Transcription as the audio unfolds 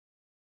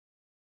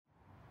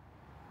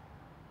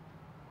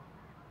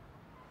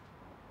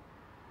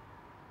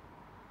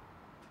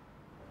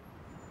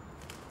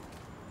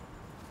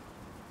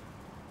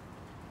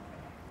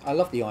I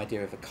love the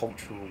idea of a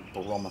cultural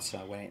barometer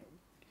when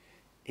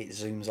it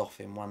zooms off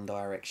in one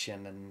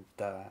direction and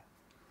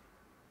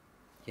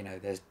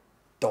there's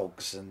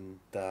dogs and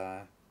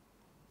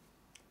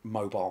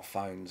mobile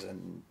phones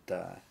and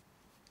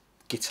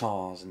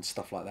guitars and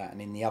stuff like that,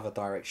 and in the other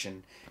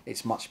direction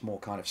it's much more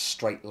kind of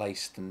straight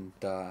laced and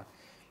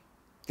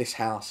this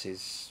house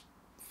is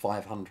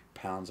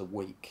 £500 a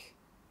week,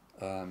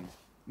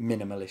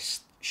 minimalist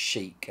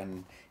chic,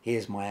 and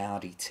here's my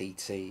Audi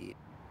TT.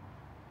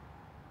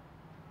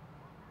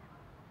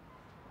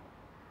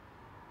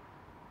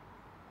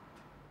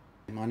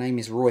 My name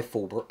is Roy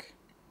Fulbrook.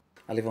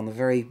 I live on the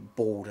very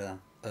border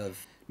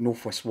of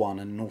Northwest 1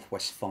 and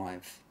Northwest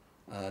 5.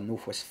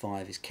 Northwest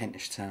 5 is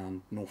Kentish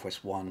Town,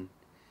 Northwest 1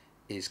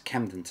 is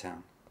Camden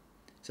Town.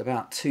 It's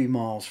about 2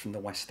 miles from the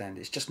West End.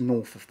 It's just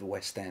north of the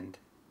West End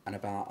and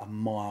about a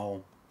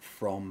mile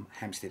from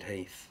Hampstead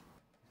Heath.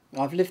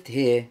 I've lived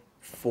here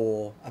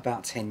for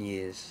about 10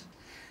 years,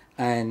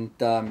 and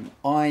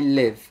I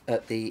live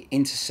at the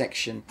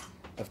intersection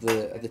of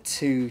the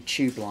two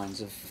tube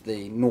lines of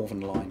the Northern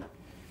Line.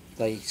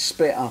 They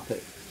split up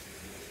at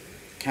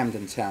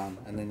Camden Town,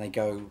 and then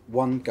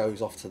one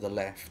goes off to the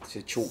left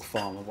to Chalk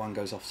Farm and one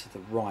goes off to the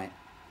right,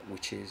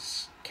 which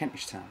is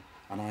Kentish Town,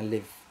 and I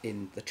live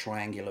in the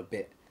triangular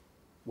bit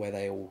where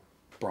they all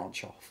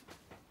branch off.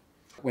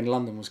 When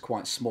London was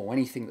quite small,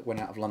 anything that went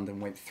out of London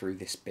went through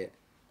this bit.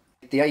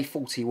 The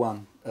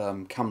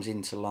A41 comes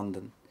into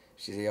London,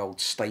 which is the old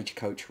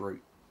stagecoach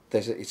route.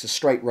 It's a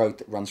straight road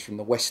that runs from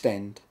the West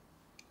End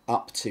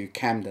up to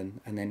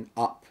Camden and then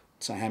up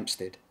to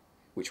Hampstead,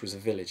 which was a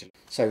village.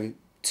 So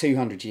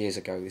 200 years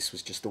ago this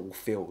was just all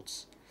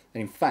fields,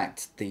 and in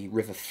fact the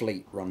River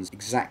Fleet runs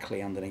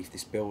exactly underneath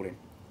this building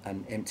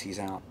and empties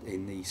out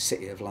in the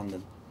City of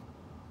London.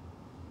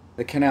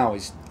 The canal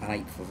is an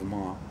eighth of a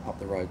mile up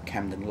the road,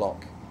 Camden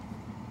Lock.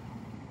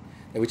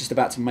 They were just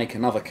about to make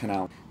another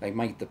canal. They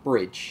made the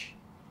bridge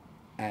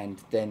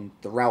and then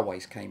the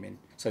railways came in.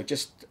 So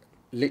just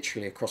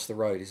literally across the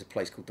road is a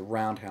place called the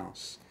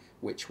Roundhouse,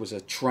 which was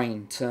a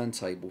train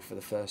turntable for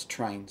the first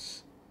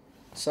trains.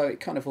 So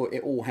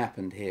it all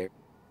happened here.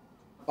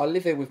 I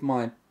live here with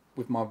my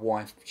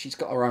wife. She's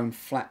got her own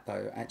flat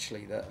though,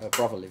 actually, that her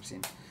brother lives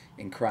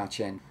in Crouch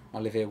End. I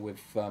live here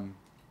with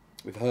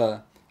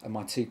her and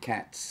my 2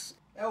 cats.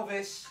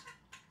 Elvis,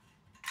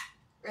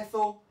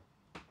 Ethel.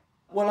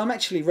 Well, I'm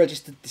actually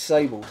registered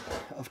disabled.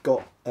 I've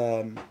got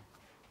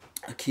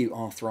acute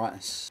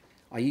arthritis.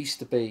 I used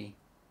to be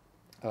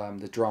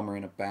the drummer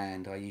in a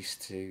band. I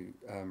used to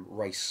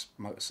race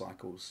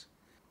motorcycles.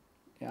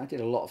 Yeah, I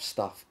did a lot of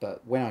stuff,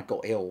 but when I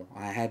got ill,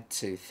 I had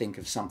to think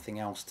of something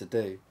else to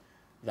do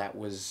that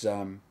was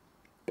a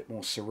bit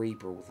more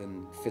cerebral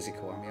than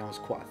physical. I mean, I was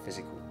quite a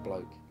physical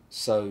bloke.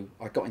 So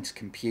I got into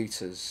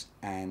computers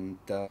and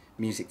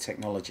music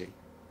technology.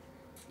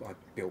 I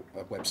built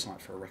a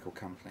website for a record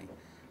company,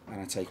 and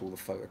I take all the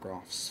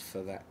photographs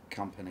for that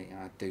company, and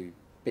I do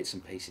bits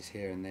and pieces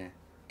here and there,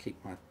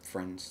 keep my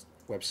friends'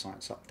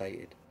 websites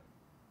updated.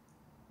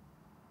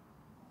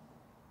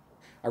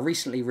 I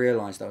recently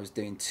realised I was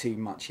doing too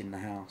much in the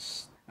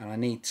house and I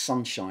need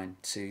sunshine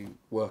to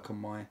work on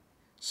my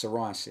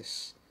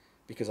psoriasis,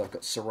 because I've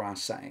got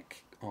psoriatic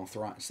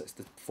arthritis. That's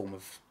the form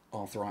of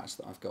arthritis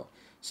that I've got.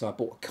 So I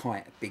bought a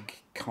kite, a big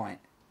kite,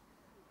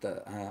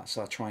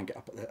 so I try and get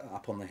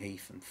up on the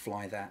heath and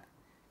fly that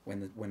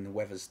when the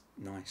weather's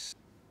nice.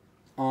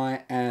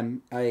 I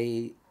am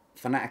a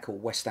fanatical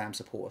West Ham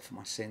supporter for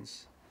my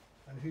sins.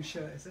 And whose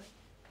shirt is it?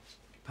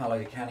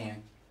 Paolo Canio.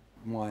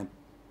 My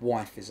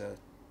wife is a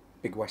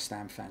big West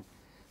Ham fan,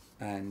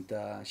 and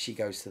she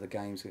goes to the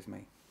games with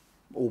me.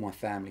 All my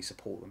family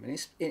support them, and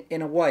it's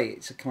in a way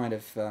it's a kind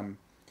of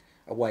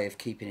a way of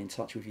keeping in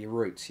touch with your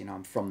roots. You know,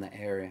 I'm from that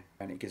area,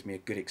 and it gives me a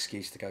good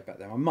excuse to go back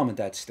there. My mum and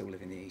dad still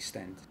live in the East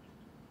End.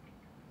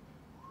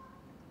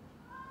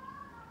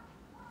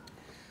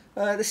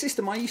 The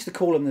system, I used to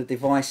call them the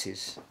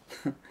devices,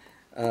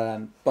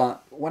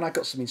 but when I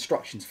got some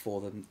instructions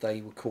for them,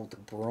 they were called the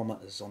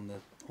barometers on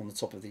the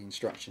top of the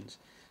instructions.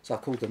 So I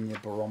called them the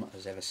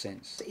barometers ever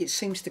since. It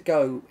seems to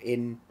go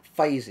in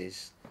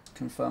phases.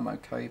 Confirm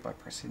OK by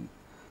pressing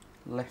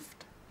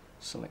left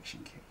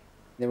selection key.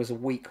 There was a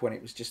week when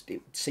it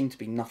seemed to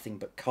be nothing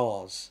but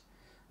cars.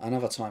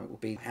 Another time it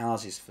would be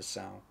houses for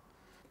sale.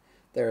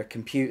 There are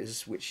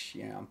computers which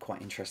I'm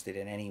quite interested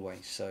in anyway,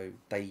 so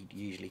they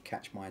usually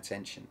catch my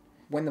attention.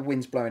 When the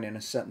wind's blowing in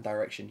a certain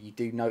direction, you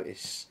do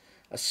notice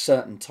a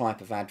certain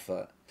type of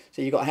advert.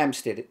 So you've got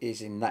Hampstead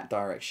is in that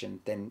direction,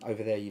 then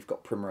over there you've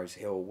got Primrose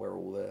Hill where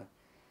all the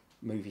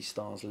movie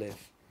stars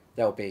live.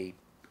 There'll be,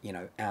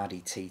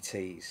 Audi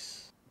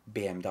TTs,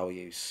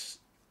 BMWs,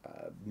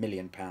 £1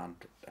 million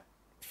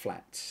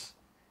flats.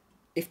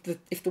 If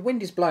the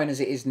wind is blowing as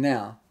it is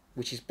now,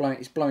 which is blowing,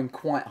 it's blowing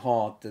quite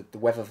hard, the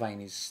weather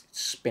vane is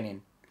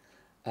spinning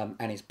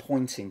and is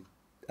pointing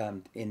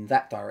in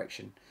that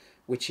direction,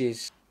 which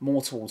is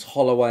more towards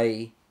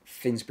Holloway,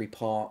 Finsbury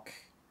Park,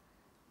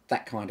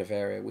 that kind of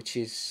area, which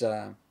is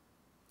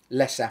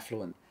less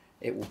affluent.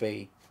 It will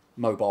be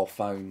mobile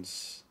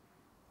phones,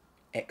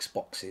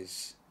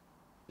 Xboxes,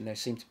 And there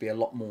seem to be a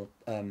lot more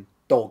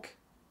dog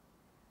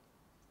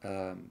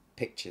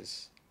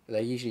pictures.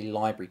 They're usually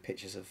library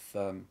pictures of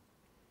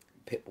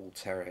pit bull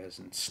terriers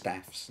and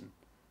staffs and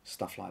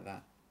stuff like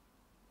that.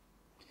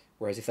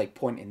 Whereas if they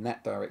point in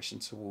that direction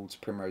towards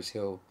Primrose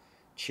Hill,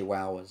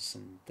 chihuahuas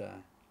and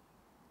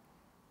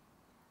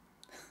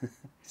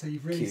so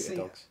you've really cuter seen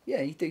dogs.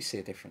 Yeah, you do see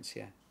a difference,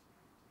 yeah.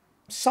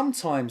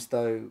 Sometimes,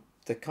 though,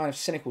 the kind of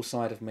cynical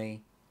side of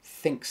me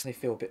thinks they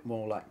feel a bit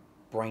more like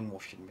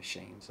brainwashing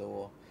machines,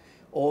 or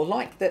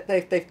like that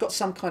they've got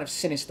some kind of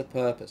sinister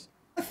purpose.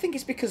 I think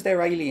it's because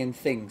they're alien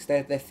things.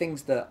 They're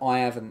things that I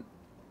haven't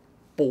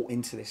brought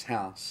into this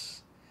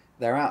house.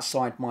 They're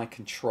outside my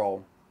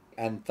control,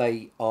 and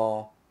they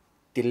are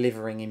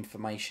delivering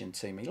information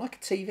to me like a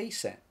TV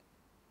set.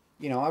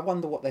 You know, I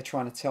wonder what they're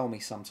trying to tell me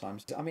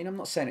sometimes. I mean, I'm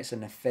not saying it's a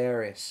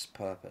nefarious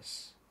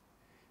purpose,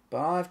 but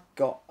I've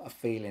got a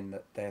feeling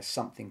that there's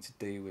something to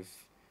do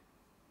with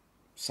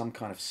some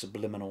kind of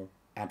subliminal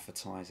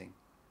advertising,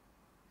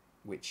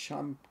 which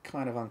I'm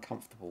kind of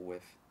uncomfortable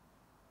with.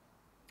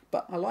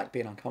 But I like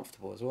being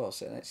uncomfortable as well,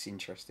 so that's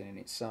interesting in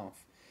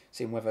itself.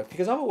 Seeing whether,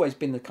 because I've always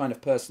been the kind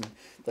of person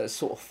that has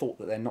sort of thought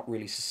that they're not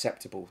really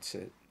susceptible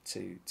to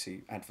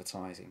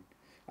advertising,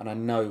 and I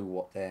know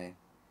what the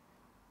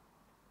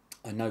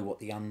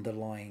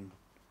underlying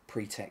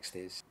pretext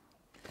is.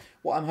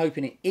 What I'm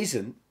hoping it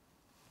isn't,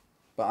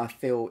 but I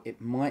feel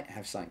it might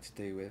have something to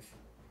do with,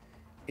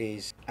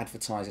 is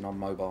advertising on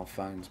mobile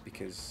phones,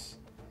 because,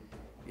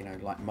 you know,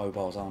 like,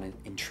 mobiles aren't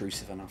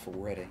intrusive enough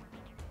already.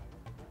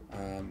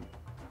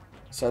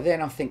 So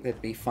then I think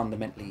there'd be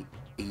fundamentally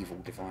evil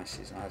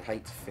devices, and I'd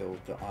hate to feel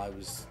that I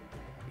was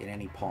in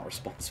any part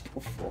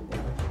responsible for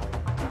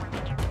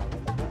them.